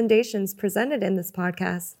recommendations presented in this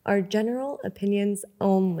podcast are general opinions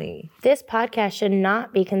only. This podcast should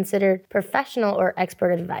not be considered professional or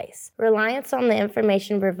expert advice. Reliance on the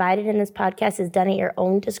information provided in this podcast is done at your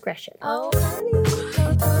own discretion. Oh,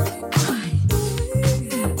 honey.